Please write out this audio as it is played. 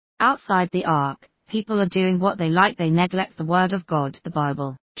Outside the ark, people are doing what they like. They neglect the word of God, the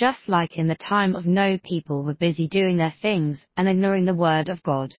Bible. Just like in the time of Noah, people were busy doing their things and ignoring the word of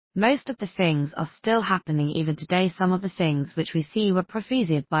God. Most of the things are still happening even today. Some of the things which we see were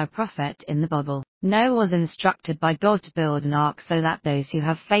prophesied by a prophet in the Bible. Noah was instructed by God to build an ark so that those who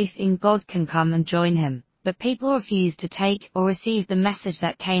have faith in God can come and join him. But people refused to take or receive the message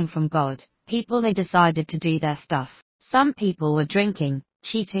that came from God. They decided to do their stuff. Some people were drinking,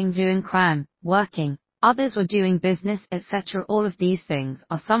 cheating, doing crime, working. Others were doing business, etc. All of these things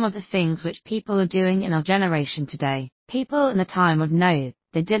are some of the things which people are doing in our generation today. People in the time of Noah,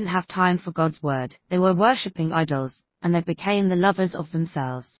 they didn't have time for God's word. They were worshipping idols, and they became the lovers of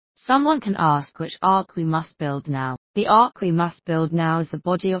themselves. Someone can ask which ark we must build now. The ark we must build now is the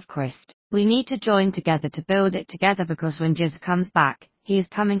body of Christ. We need to join together to build it together, because when Jesus comes back, he is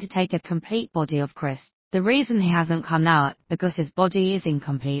coming to take a complete body of Christ. The reason he hasn't come now, because his body is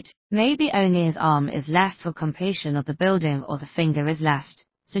incomplete. Maybe only his arm is left for completion of the building, or the finger is left.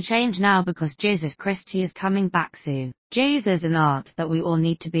 So change now, because Jesus Christ, he is coming back soon. Jesus is an ark that we all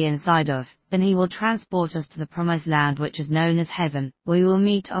need to be inside of. Then he will transport us to the promised land, which is known as heaven. We will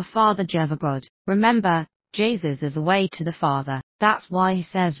meet our Father Jehovah God. Remember, Jesus is the way to the Father. That's why he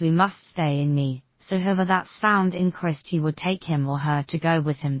says we must stay in me. So whoever that's found in Christ, he will take him or her to go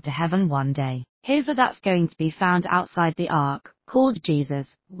with him to heaven one day. Whoever that's going to be found outside the ark, called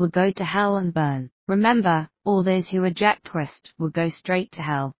Jesus, will go to hell and burn. Remember, all those who reject Christ will go straight to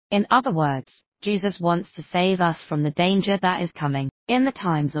hell. In other words, Jesus wants to save us from the danger that is coming. In the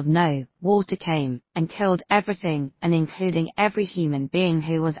times of Noah, water came and killed everything, and including every human being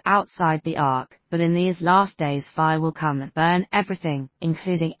who was outside the ark. But in these last days, fire will come and burn everything,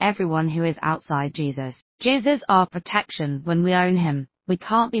 including everyone who is outside Jesus. Jesus is our protection when we own him. We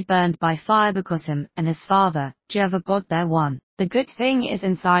can't be burned by fire, because him and his Father, Jehovah God, they're one. The good thing is,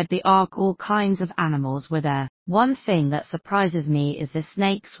 inside the ark all kinds of animals were there. One thing that surprises me is the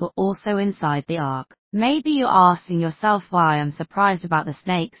snakes were also inside the ark. Maybe you're asking yourself why I'm surprised about the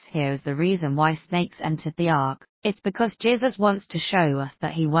snakes. Here is the reason why snakes entered the ark. It's because Jesus wants to show us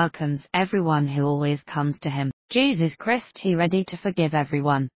that he welcomes everyone who always comes to him. Jesus Christ, he ready to forgive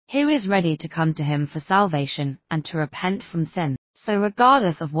everyone who is ready to come to him for salvation and to repent from sin. So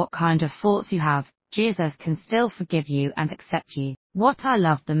regardless of what kind of faults you have, Jesus can still forgive you and accept you. What I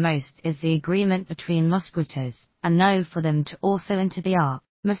love the most is the agreement between mosquitoes and Noah for them to also enter the ark.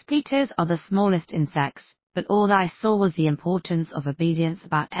 Mosquitoes are the smallest insects, but all that I saw was the importance of obedience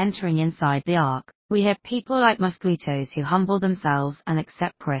about entering inside the ark. We have people like mosquitoes who humble themselves and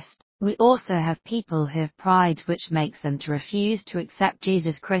accept Christ. We also have people who have pride, which makes them to refuse to accept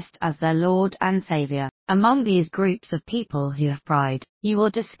Jesus Christ as their Lord and Savior. Among these groups of people who have pride, you will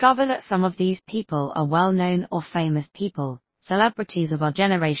discover that some of these people are well-known or famous people, celebrities of our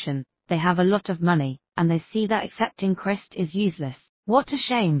generation. They have a lot of money, and they see that accepting Christ is useless. What a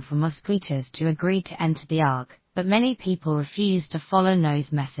shame for mosquitoes to agree to enter the ark, but many people refuse to follow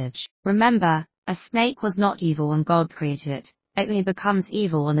Noah's message. Remember, a snake was not evil when God created it. It only becomes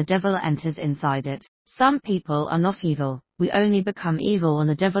evil when the devil enters inside it. Some people are not evil. We only become evil when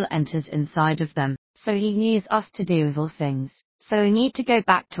the devil enters inside of them. So he needs us to do evil things. So we need to go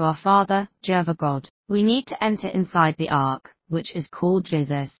back to our Father, Jehovah God. We need to enter inside the ark, which is called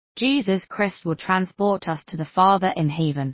Jesus. Jesus Christ will transport us to the Father in heaven.